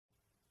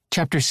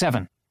Chapter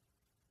 7.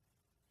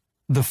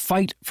 The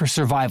Fight for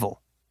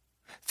Survival.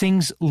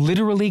 Things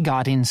literally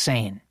got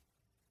insane.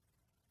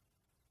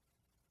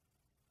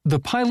 The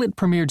pilot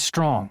premiered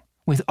strong,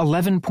 with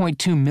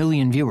 11.2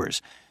 million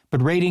viewers,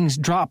 but ratings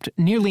dropped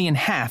nearly in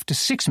half to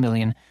 6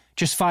 million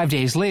just 5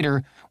 days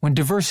later when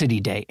Diversity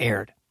Day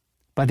aired.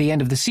 By the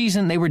end of the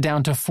season, they were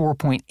down to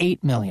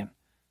 4.8 million.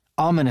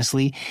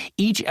 Ominously,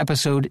 each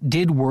episode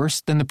did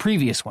worse than the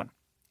previous one.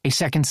 A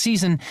second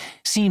season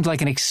seemed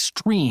like an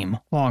extreme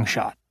long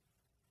shot.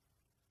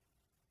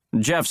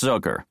 Jeff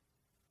Zucker.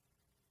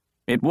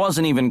 It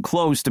wasn't even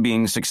close to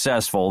being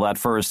successful that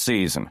first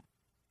season.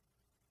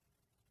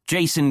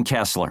 Jason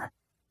Kessler.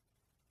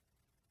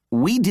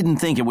 We didn't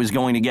think it was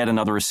going to get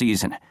another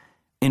season.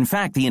 In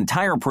fact, the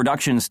entire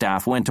production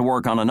staff went to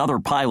work on another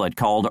pilot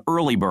called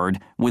Early Bird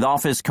with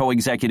Office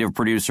co-executive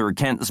producer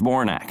Kent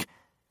Zbornak.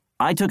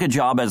 I took a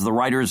job as the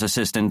writer's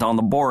assistant on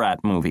the Borat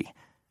movie.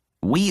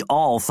 We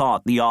all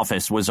thought The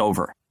Office was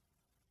over.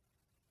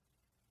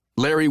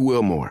 Larry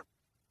Wilmore.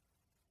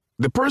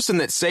 The person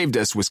that saved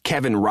us was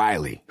Kevin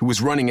Riley, who was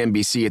running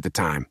NBC at the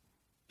time.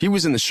 He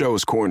was in the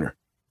show's corner.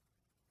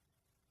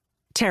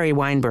 Terry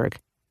Weinberg.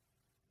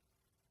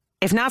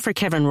 If not for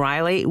Kevin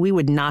Riley, we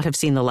would not have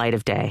seen the light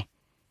of day.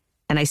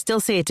 And I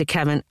still say it to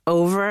Kevin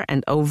over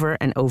and over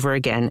and over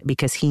again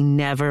because he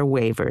never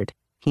wavered.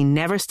 He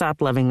never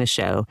stopped loving the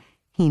show.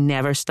 He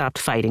never stopped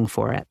fighting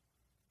for it.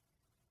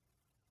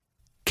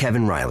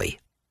 Kevin Riley.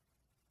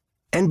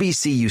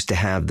 NBC used to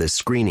have the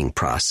screening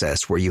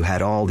process where you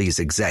had all these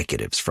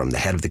executives, from the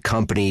head of the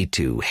company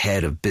to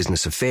head of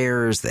business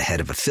affairs, the head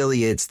of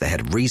affiliates, the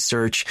head of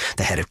research,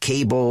 the head of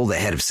cable, the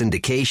head of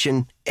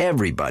syndication.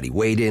 Everybody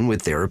weighed in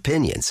with their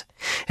opinions.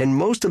 And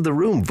most of the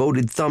room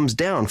voted thumbs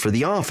down for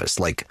The Office,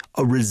 like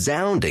a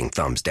resounding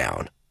thumbs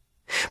down.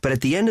 But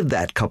at the end of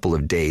that couple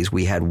of days,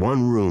 we had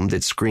one room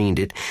that screened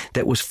it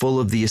that was full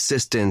of the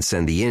assistants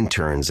and the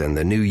interns and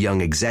the new young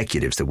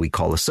executives that we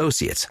call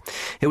associates.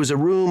 It was a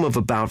room of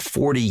about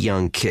 40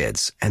 young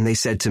kids, and they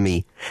said to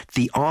me,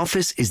 "The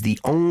Office is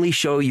the only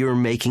show you're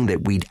making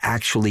that we'd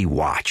actually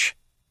watch."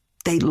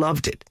 They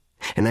loved it.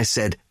 And I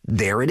said,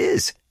 there it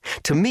is.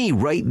 To me,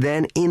 right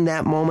then, in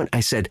that moment,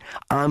 I said,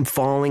 I'm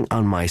falling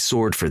on my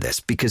sword for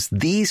this because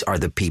these are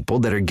the people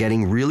that are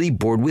getting really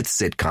bored with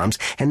sitcoms,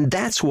 and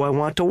that's who I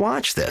want to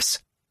watch this.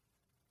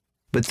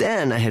 But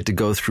then I had to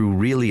go through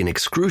really an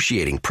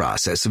excruciating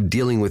process of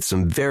dealing with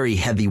some very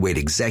heavyweight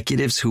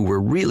executives who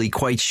were really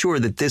quite sure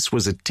that this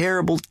was a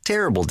terrible,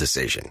 terrible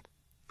decision.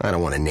 I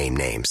don't want to name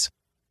names.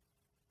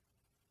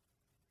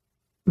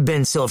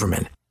 Ben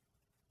Silverman.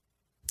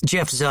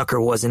 Jeff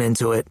Zucker wasn't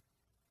into it.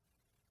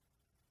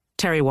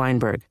 Terry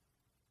Weinberg.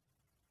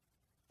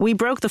 We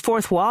broke the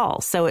fourth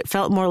wall, so it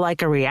felt more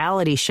like a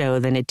reality show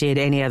than it did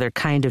any other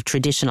kind of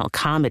traditional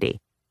comedy.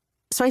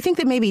 So I think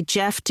that maybe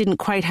Jeff didn't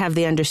quite have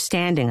the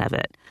understanding of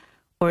it,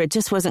 or it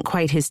just wasn't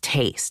quite his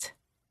taste.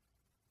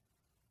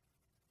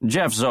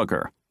 Jeff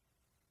Zucker.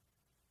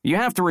 You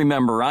have to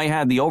remember I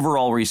had the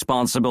overall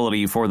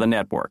responsibility for the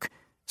network,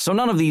 so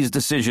none of these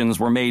decisions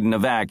were made in a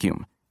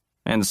vacuum.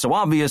 And so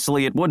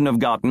obviously it wouldn't have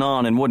gotten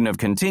on and wouldn't have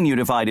continued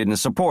if I didn't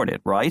support it,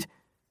 right?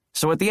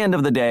 So at the end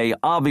of the day,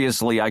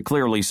 obviously I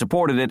clearly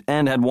supported it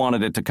and had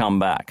wanted it to come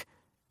back.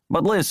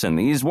 But listen,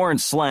 these weren't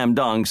slam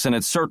dunks, and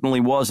it certainly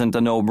wasn't a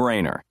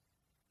no-brainer.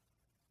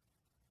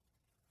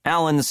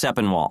 Alan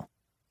Sepinwall.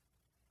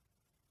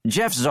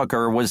 Jeff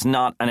Zucker was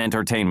not an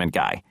entertainment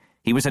guy.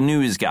 He was a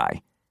news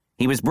guy.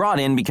 He was brought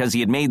in because he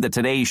had made the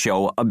Today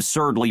Show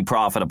absurdly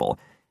profitable,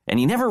 and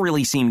he never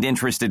really seemed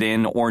interested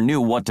in or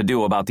knew what to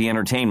do about the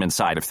entertainment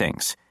side of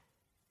things.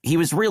 He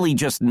was really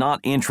just not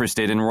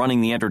interested in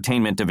running the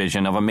entertainment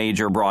division of a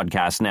major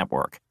broadcast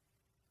network.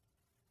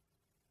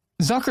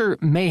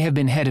 Zucker may have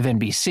been head of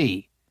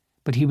NBC,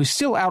 but he was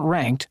still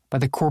outranked by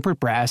the corporate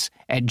brass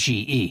at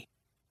GE.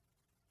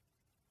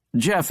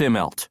 Jeff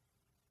Immelt.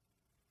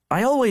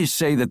 I always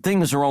say that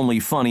things are only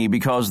funny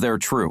because they're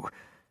true.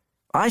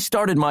 I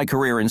started my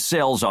career in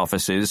sales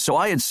offices, so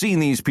I had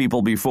seen these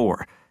people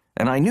before,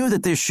 and I knew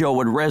that this show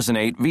would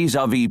resonate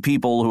vis-a-vis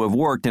people who have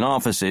worked in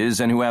offices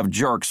and who have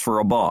jerks for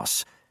a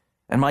boss.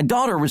 And my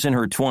daughter was in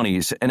her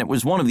 20s, and it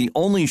was one of the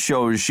only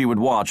shows she would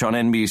watch on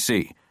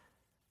NBC.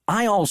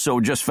 I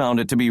also just found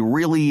it to be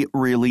really,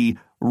 really,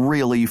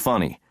 really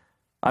funny.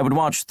 I would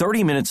watch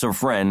 30 minutes of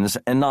Friends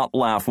and not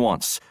laugh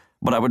once,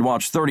 but I would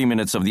watch 30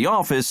 minutes of The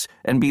Office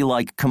and be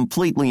like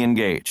completely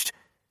engaged.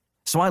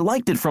 So I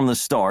liked it from the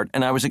start,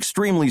 and I was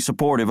extremely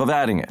supportive of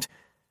adding it.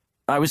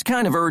 I was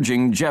kind of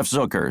urging Jeff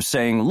Zucker,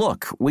 saying,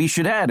 look, we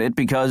should add it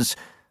because,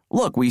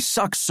 look, we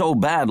suck so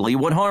badly,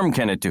 what harm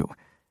can it do?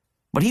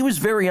 But he was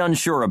very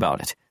unsure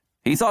about it.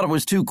 He thought it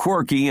was too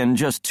quirky and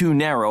just too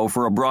narrow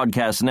for a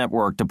broadcast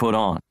network to put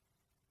on.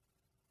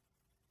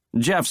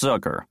 Jeff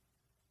Zucker.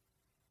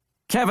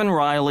 Kevin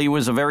Riley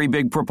was a very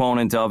big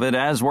proponent of it,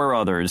 as were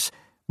others,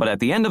 but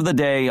at the end of the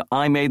day,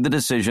 I made the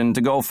decision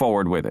to go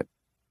forward with it.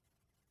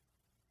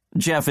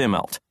 Jeff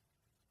Immelt.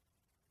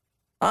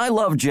 I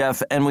love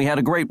Jeff, and we had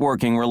a great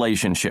working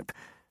relationship.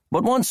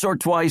 But once or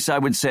twice I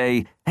would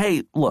say,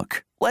 hey,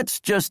 look, let's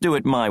just do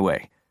it my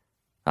way.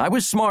 I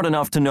was smart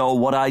enough to know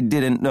what I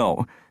didn't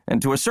know,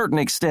 and to a certain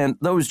extent,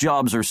 those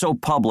jobs are so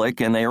public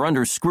and they are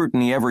under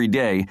scrutiny every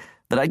day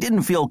that I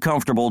didn't feel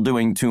comfortable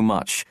doing too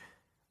much.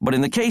 But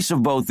in the case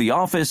of both The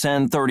Office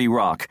and 30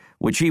 Rock,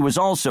 which he was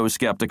also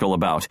skeptical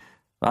about,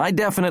 I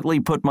definitely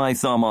put my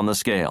thumb on the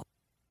scale.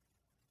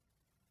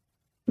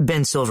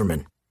 Ben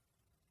Silverman.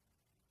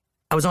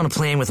 I was on a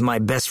plane with my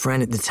best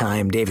friend at the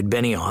time, David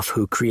Benioff,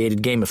 who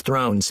created Game of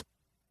Thrones.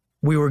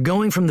 We were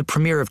going from the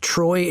premiere of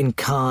Troy and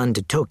Cannes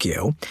to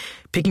Tokyo,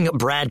 picking up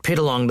Brad Pitt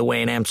along the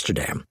way in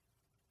Amsterdam.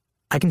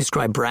 I can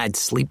describe Brad's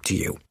sleep to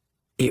you.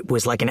 It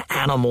was like an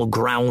animal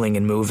growling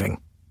and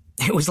moving.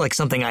 It was like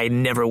something I had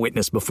never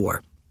witnessed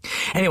before.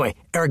 Anyway,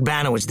 Eric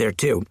Bana was there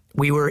too.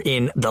 We were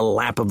in the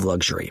lap of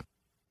luxury.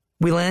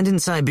 We land in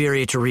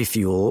Siberia to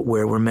refuel,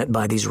 where we're met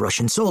by these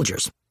Russian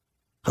soldiers.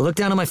 I look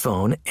down at my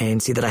phone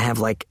and see that I have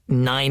like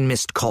 9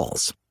 missed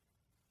calls.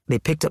 They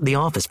picked up The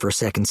Office for a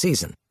second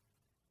season.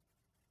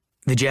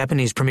 The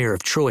Japanese premiere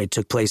of Troy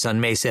took place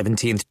on May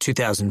 17th,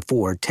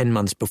 2004, 10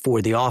 months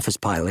before The Office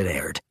pilot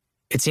aired.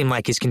 It seemed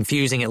like he's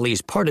confusing at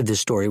least part of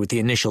this story with the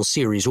initial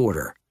series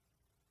order.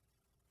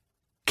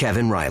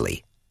 Kevin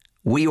Riley.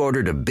 We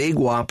ordered a big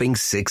whopping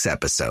 6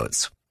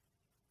 episodes.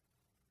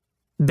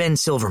 Ben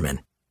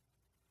Silverman.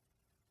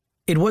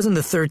 It wasn't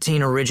the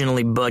 13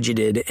 originally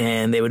budgeted,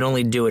 and they would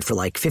only do it for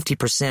like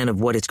 50%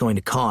 of what it's going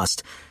to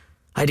cost.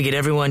 I had to get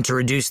everyone to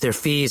reduce their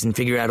fees and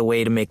figure out a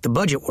way to make the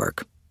budget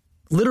work.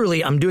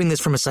 Literally, I'm doing this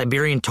from a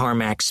Siberian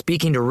tarmac,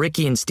 speaking to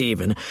Ricky and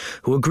Steven,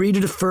 who agreed to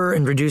defer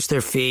and reduce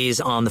their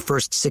fees on the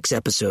first 6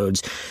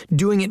 episodes,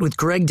 doing it with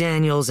Greg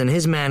Daniels and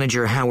his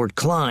manager, Howard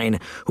Klein,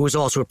 who was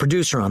also a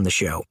producer on the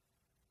show.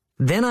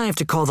 Then I have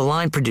to call the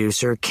line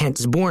producer, Kent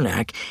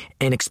Zbornak,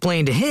 and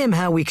explain to him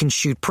how we can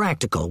shoot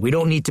practical. We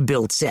don't need to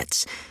build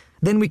sets.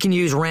 Then we can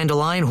use Randall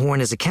Einhorn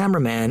as a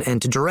cameraman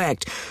and to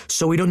direct,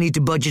 so we don't need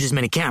to budget as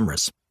many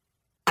cameras.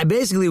 I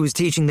basically was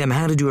teaching them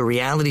how to do a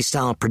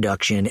reality-style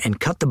production and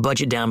cut the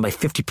budget down by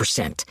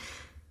 50%.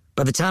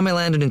 By the time I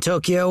landed in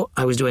Tokyo,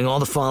 I was doing all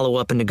the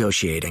follow-up and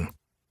negotiating.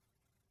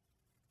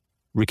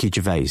 Ricky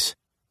Gervais.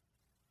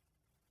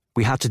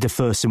 We had to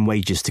defer some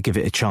wages to give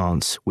it a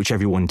chance, which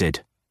everyone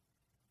did.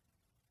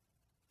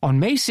 On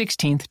May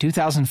 16,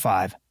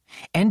 2005,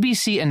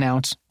 NBC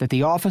announced that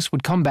The Office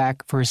would come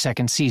back for a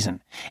second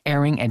season,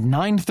 airing at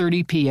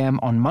 9:30 p.m.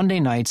 on Monday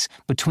nights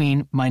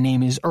between My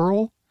Name is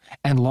Earl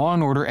and Law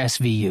 & Order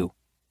SVU.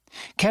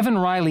 Kevin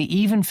Riley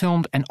even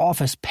filmed an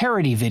Office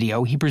parody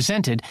video he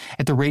presented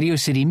at the Radio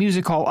City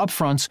Music Hall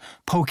upfronts,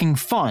 poking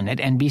fun at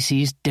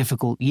NBC's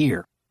difficult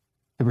year.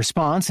 The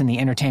response in the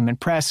entertainment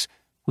press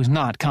was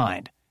not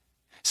kind.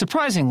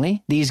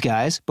 Surprisingly, these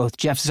guys, both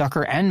Jeff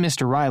Zucker and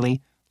Mr.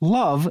 Riley,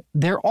 love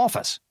their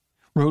Office,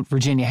 wrote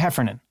Virginia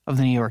Heffernan of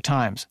the New York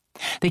Times.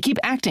 They keep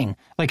acting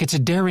like it's a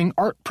daring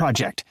art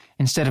project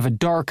instead of a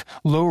dark,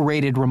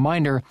 low-rated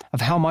reminder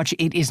of how much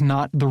it is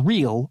not the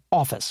real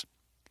Office.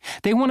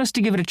 They want us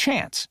to give it a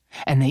chance,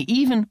 and they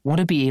even want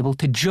to be able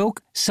to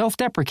joke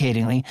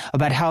self-deprecatingly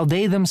about how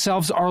they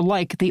themselves are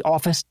like the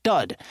Office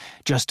dud,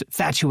 just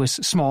fatuous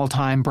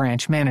small-time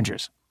branch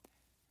managers.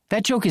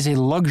 That joke is a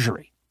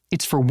luxury.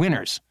 It's for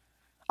winners.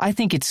 I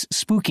think it's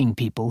spooking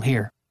people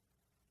here.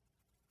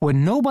 What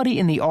nobody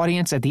in the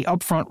audience at the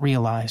upfront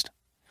realized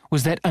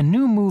was that a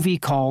new movie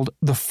called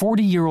The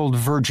 40-Year-Old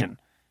Virgin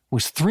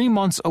was 3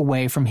 months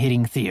away from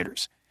hitting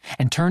theaters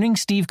and turning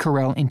Steve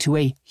Carell into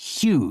a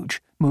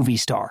huge movie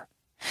star.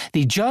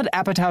 The Judd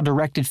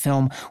Apatow-directed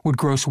film would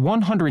gross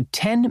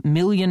 $110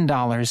 million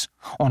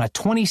on a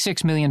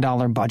 $26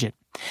 million budget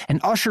and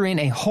usher in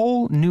a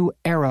whole new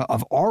era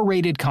of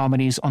R-rated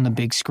comedies on the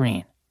big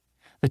screen.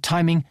 The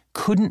timing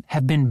couldn't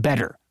have been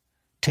better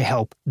to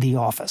help The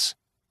Office.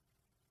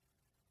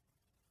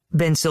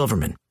 Ben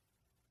Silverman.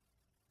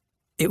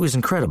 It was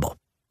incredible.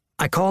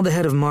 I called the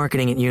head of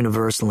marketing at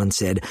Universal and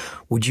said,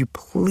 "Would you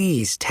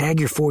please tag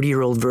your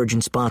 40-year-old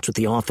virgin spots with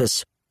The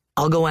Office?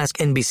 I'll go ask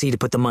NBC to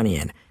put the money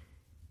in."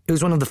 It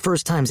was one of the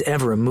first times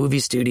ever a movie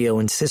studio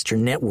and sister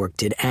network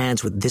did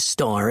ads with this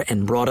star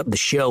and brought up the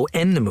show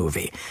and the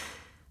movie.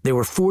 There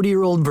were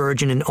 40-year-old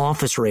virgin and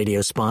Office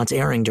radio spots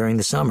airing during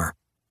the summer.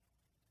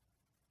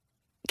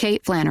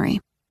 Kate Flannery.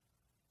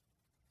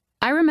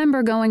 I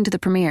remember going to the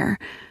premiere.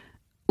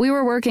 We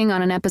were working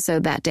on an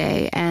episode that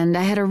day, and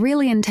I had a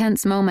really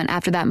intense moment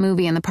after that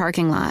movie in the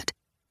parking lot.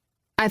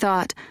 I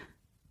thought,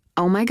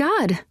 oh my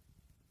God,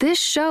 this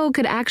show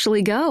could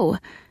actually go.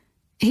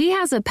 He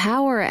has a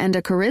power and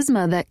a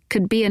charisma that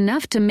could be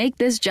enough to make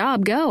this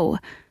job go.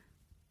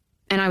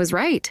 And I was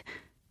right.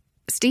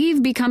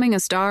 Steve becoming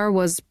a star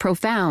was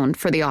profound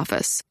for The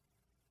Office.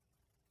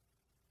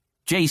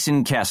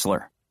 Jason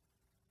Kessler.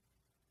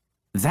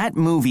 That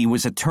movie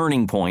was a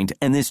turning point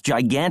and this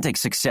gigantic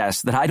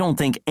success that I don't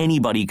think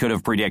anybody could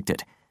have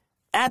predicted.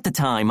 At the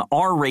time,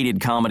 R-rated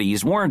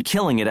comedies weren't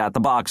killing it at the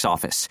box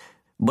office,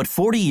 but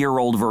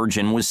 40-Year-Old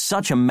Virgin was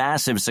such a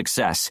massive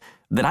success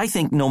that I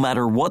think no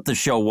matter what the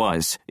show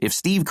was, if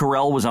Steve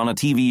Carell was on a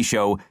TV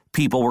show,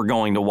 people were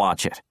going to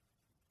watch it.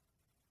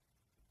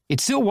 It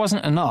still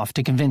wasn't enough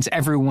to convince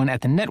everyone at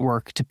the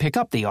network to pick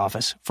up The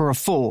Office for a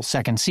full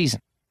second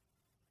season.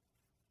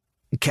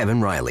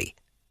 Kevin Riley.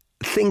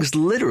 Things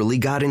literally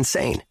got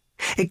insane.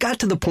 It got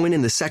to the point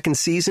in the second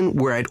season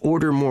where I'd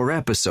order more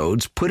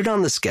episodes, put it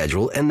on the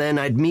schedule, and then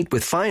I'd meet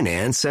with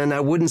finance and I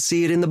wouldn't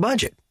see it in the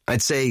budget.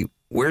 I'd say,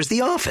 "Where's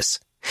The Office?"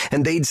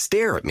 And they'd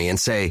stare at me and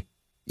say,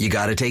 "You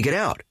gotta take it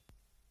out."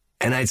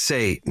 And I'd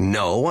say,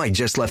 "No, I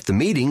just left the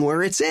meeting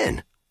where it's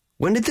in.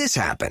 When did this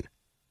happen?"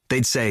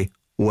 They'd say,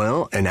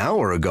 "Well, an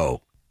hour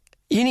ago."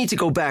 "You need to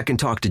go back and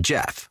talk to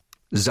Jeff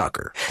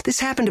Zucker." This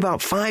happened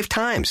about 5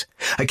 times.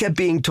 I kept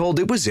being told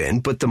it was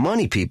in, but the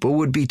money people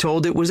would be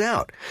told it was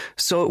out.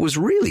 So it was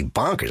really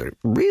bonkers.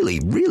 Really,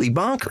 really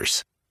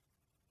bonkers.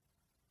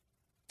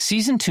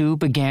 Season 2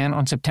 began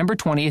on September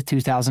 20th,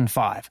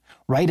 2005,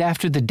 right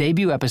after the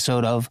debut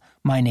episode of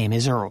My Name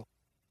is Earl.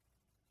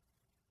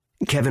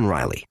 Kevin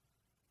Riley.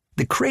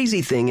 The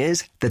crazy thing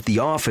is that The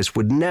Office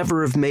would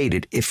never have made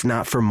it if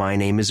not for My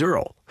Name is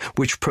Earl,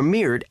 which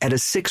premiered at a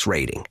 6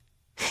 rating.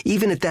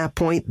 Even at that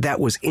point, that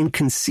was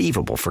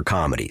inconceivable for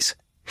comedies.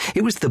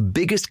 It was the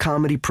biggest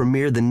comedy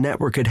premiere the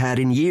network had had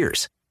in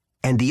years,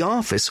 and The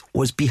Office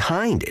was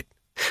behind it.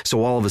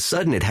 So all of a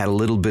sudden it had a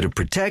little bit of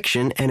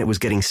protection and it was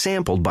getting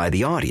sampled by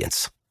the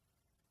audience.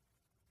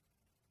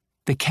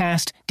 The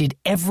cast did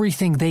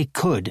everything they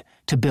could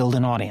to build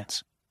an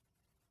audience.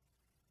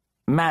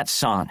 Matt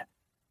Son.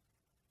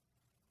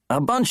 A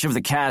bunch of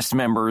the cast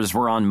members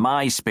were on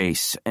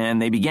MySpace,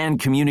 and they began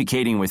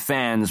communicating with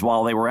fans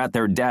while they were at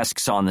their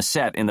desks on the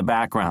set in the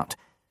background.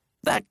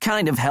 That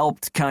kind of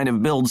helped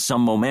build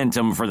some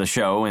momentum for the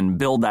show and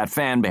build that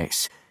fan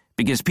base,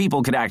 because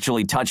people could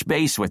actually touch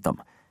base with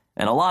them.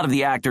 And a lot of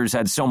the actors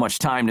had so much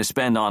time to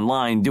spend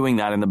online doing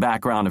that in the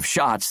background of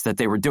shots that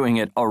they were doing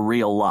it a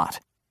real lot.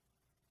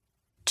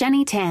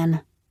 Jenny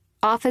Tan,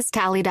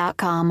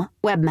 OfficeTally.com,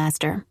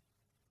 webmaster.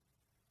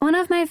 One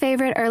of my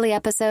favorite early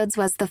episodes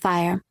was The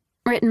Fire,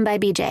 written by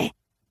BJ.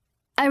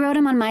 I wrote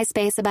him on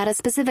MySpace about a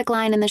specific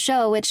line in the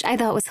show which I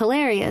thought was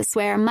hilarious,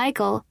 where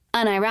Michael,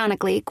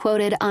 unironically,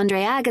 quoted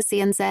Andre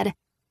Agassi and said,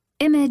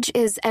 "Image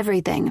is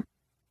everything."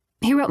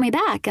 He wrote me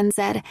back and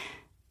said,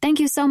 "Thank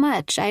you so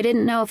much. I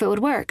didn't know if it would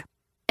work.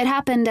 It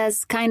happened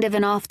as kind of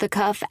an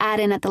off-the-cuff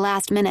add-in at the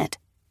last minute,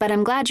 but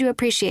I'm glad you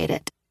appreciate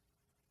it."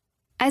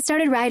 I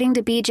started writing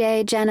to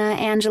BJ, Jenna,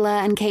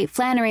 Angela, and Kate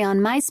Flannery on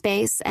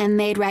MySpace, and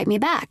they'd write me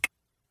back.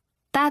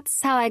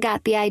 That's how I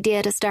got the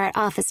idea to start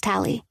Office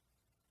Tally.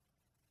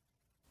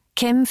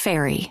 Kim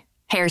Ferry,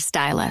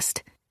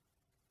 hairstylist.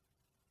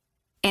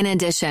 In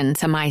addition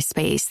to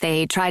MySpace,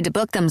 they tried to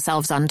book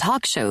themselves on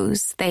talk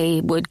shows.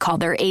 They would call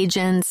their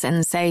agents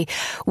and say,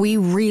 "We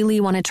really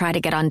want to try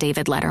to get on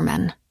David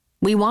Letterman.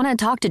 We want to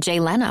talk to Jay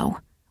Leno.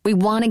 We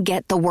want to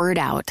get the word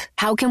out.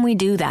 How can we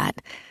do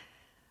that?"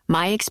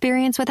 My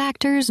experience with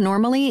actors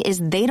normally is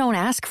they don't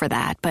ask for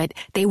that, but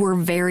they were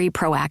very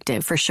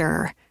proactive for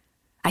sure.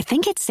 I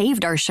think it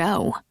saved our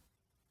show.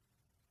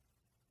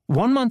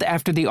 1 month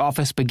after The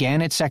Office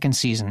began its second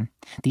season,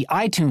 the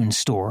iTunes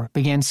Store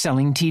began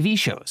selling TV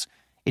shows.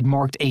 It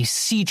marked a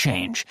sea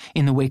change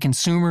in the way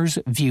consumers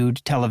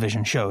viewed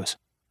television shows.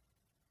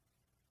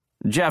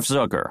 Jeff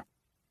Zucker.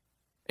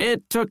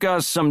 It took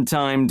us some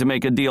time to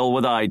make a deal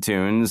with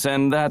iTunes,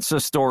 and that's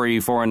a story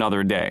for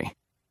another day.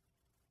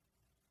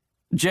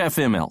 Jeff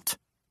Immelt.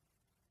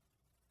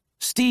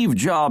 Steve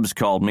Jobs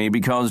called me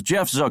because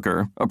Jeff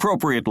Zucker,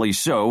 appropriately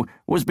so,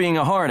 was being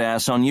a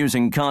hard-ass on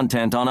using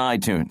content on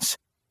iTunes.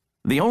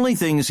 The only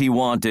things he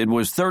wanted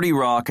was 30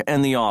 Rock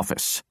and The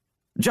Office.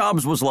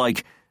 Jobs was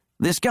like,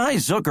 "This guy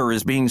Zucker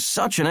is being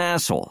such an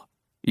asshole.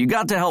 You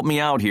got to help me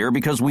out here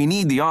because we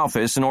need The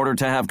Office in order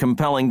to have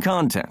compelling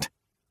content."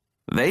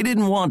 They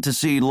didn't want to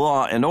see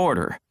Law and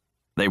Order.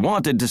 They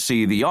wanted to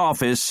see The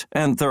Office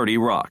and 30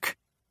 Rock.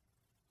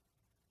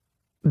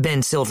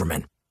 Ben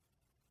Silverman.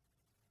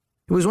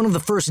 It was one of the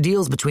first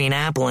deals between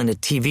Apple and a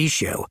TV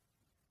show.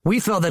 We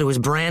felt that it was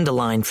brand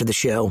aligned for the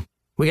show.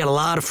 We got a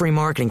lot of free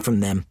marketing from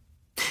them.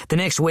 The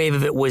next wave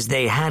of it was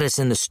they had us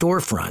in the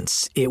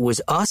storefronts. It was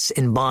us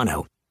and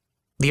Bono.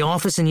 The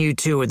Office and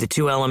U2 are the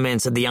two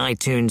elements of the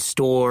iTunes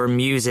Store,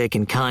 music,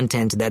 and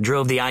content that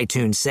drove the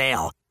iTunes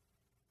sale.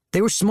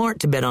 They were smart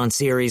to bet on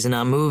series and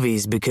not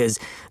movies because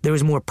there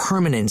was more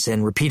permanence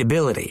and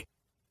repeatability.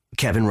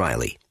 Kevin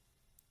Riley.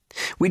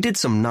 We did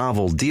some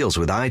novel deals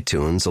with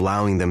iTunes,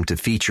 allowing them to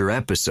feature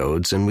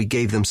episodes, and we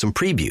gave them some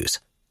previews.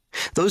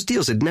 Those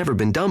deals had never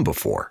been done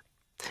before.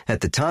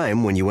 At the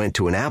time, when you went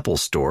to an Apple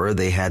store,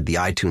 they had the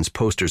iTunes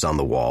posters on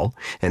the wall,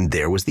 and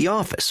there was The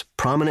Office,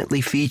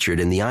 prominently featured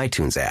in the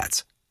iTunes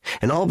ads.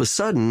 And all of a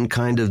sudden,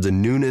 kind of the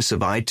newness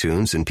of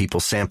iTunes and people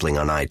sampling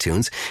on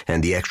iTunes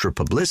and the extra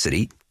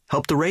publicity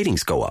helped the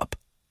ratings go up.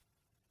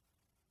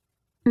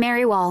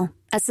 Mary Wall,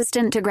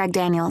 assistant to Greg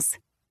Daniels.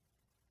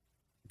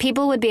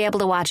 People would be able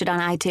to watch it on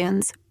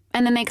iTunes,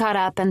 and then they caught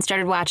up and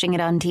started watching it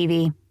on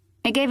TV.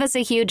 It gave us a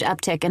huge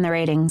uptick in the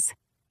ratings.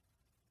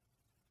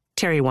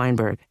 Terry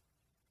Weinberg.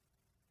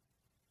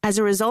 As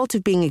a result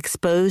of being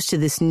exposed to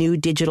this new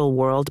digital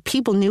world,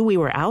 people knew we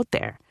were out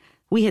there.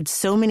 We had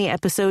so many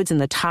episodes in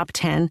the top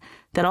 10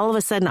 that all of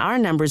a sudden our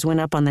numbers went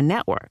up on the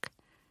network.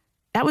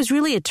 That was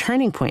really a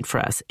turning point for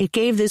us. It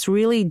gave this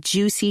really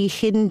juicy,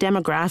 hidden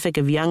demographic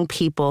of young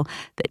people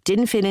that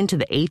didn't fit into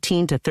the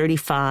 18 to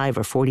 35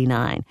 or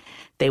 49.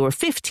 They were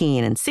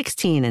 15 and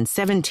 16 and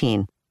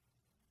 17.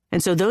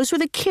 And so those were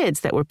the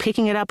kids that were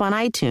picking it up on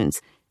iTunes,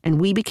 and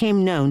we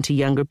became known to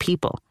younger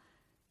people.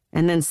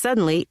 And then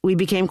suddenly, we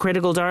became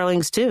critical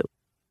darlings too.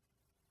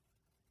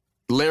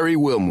 Larry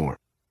Wilmore.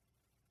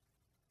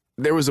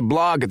 There was a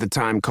blog at the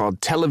time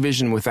called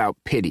Television Without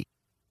Pity.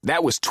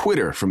 That was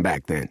Twitter from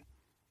back then.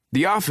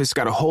 The Office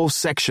got a whole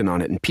section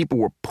on it, and people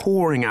were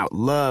pouring out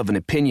love and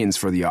opinions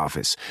for The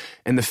Office,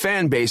 and the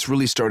fan base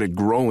really started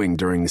growing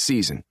during the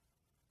season.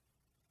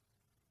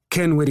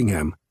 Ken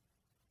Whittingham.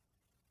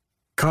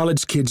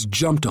 College kids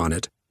jumped on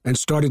it and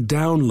started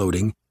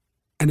downloading,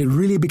 and it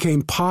really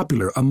became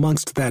popular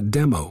amongst that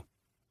demo.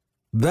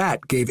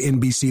 That gave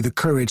NBC the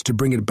courage to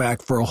bring it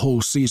back for a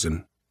whole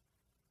season.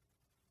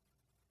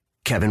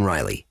 Kevin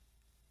Riley.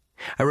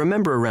 I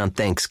remember around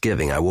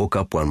Thanksgiving I woke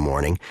up one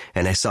morning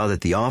and I saw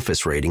that the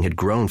Office rating had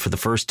grown for the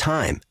first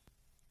time.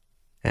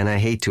 And I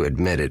hate to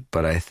admit it,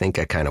 but I think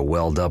I kind of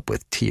welled up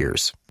with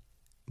tears.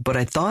 But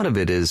I thought of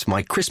it as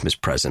my Christmas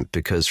present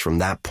because from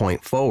that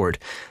point forward,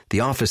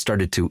 the Office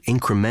started to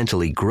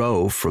incrementally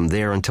grow from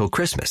there until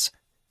Christmas.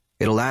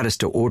 It allowed us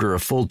to order a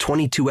full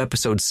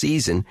 22-episode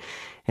season,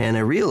 and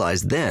I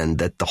realized then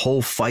that the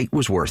whole fight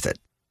was worth it.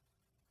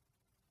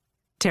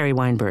 Terry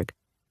Weinberg.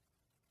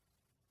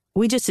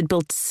 We just had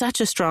built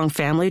such a strong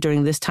family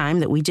during this time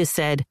that we just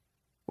said,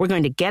 we're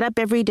going to get up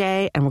every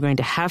day and we're going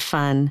to have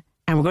fun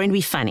and we're going to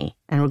be funny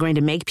and we're going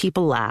to make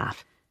people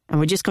laugh and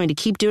we're just going to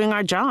keep doing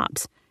our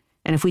jobs.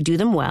 And if we do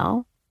them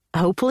well,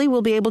 hopefully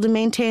we'll be able to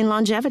maintain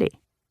longevity.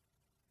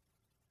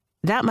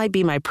 That might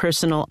be my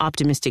personal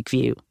optimistic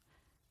view.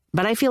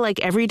 But I feel like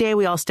every day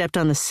we all stepped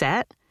on the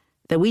set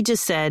that we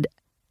just said,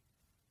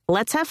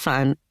 let's have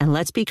fun and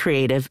let's be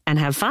creative and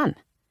have fun.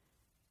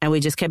 And we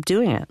just kept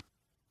doing it.